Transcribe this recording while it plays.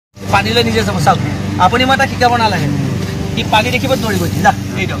পানীলৈ নিজে যাব চাওক আপুনি মই তাক শিকাব নালাগে ই পানী দেখিব দৌৰি গৈছে যা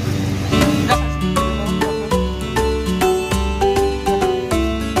এই দিয়ক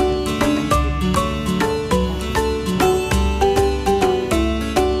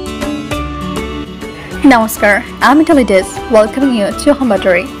Namaskar, I'm Kailash, welcoming you to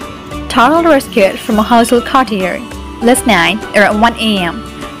honorary. Turtle rescued from a house called Courtyard. Last night, around 1 a.m.,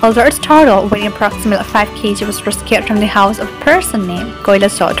 although its turtle weighing approximately 5 kg was rescued from the house of a person named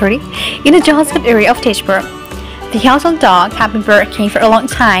Kailash Choudhury in the Jahajghat area of Tezpur. The household dog had been barking for a long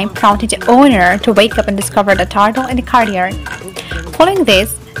time, prompting the owner to wake up and discover the turtle in the courtyard. Following this,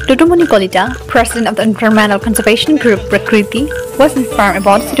 Tutumoni Kalita, president of the environmental conservation group Prakriti, was informed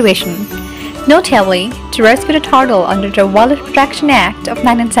about the situation. Notably, to rescue the turtle under the Wildlife Protection Act of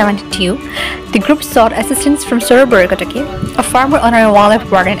 1972, the group sought assistance from Sourav Barakoti, a former honorary wildlife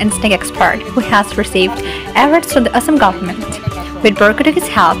warden and snake expert who has received awards from the Assam government. With Borkataki's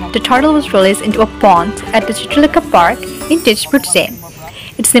help, the turtle was released into a pond at the Chitralekha Park in Tezpur today.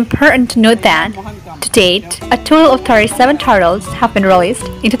 It's important to note that, to date, a total of 37 turtles have been released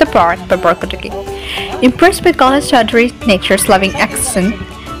into the park by Borkataki. Impressed with Kailash Choudhury's nature's-loving action,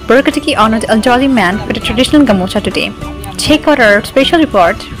 Borkataki honored the elderly man with a traditional gamocha today. Check out our special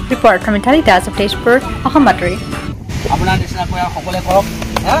report from Intelligence of Tezpur, honorary. আপোনাৰ নিচিনা কোৱা সকলে কৰক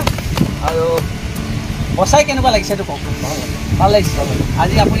হা আৰু বসাই কেনেকুৱা লাগিছে তো কওক ভাল লাগিছে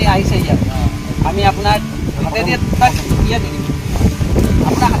আজি আপুনি আহিছে ইয়াত আমি আপোনাৰ হাতে দিয়ে তাক ইয়া দিম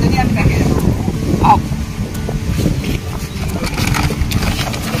আপোনাৰ হাতে দিয়ে আমি তাকে আও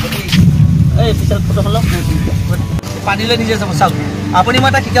এই পিছল ফটো হলো পানীলৈ নিজে যাব চাওক আপুনি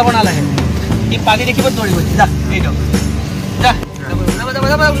মই তাক শিকাব নালাগে ই পানী দেখিব দৌৰি গৈছে যা এই দিয়ক যা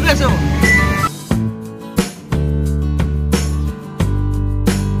যাব উঠি আছো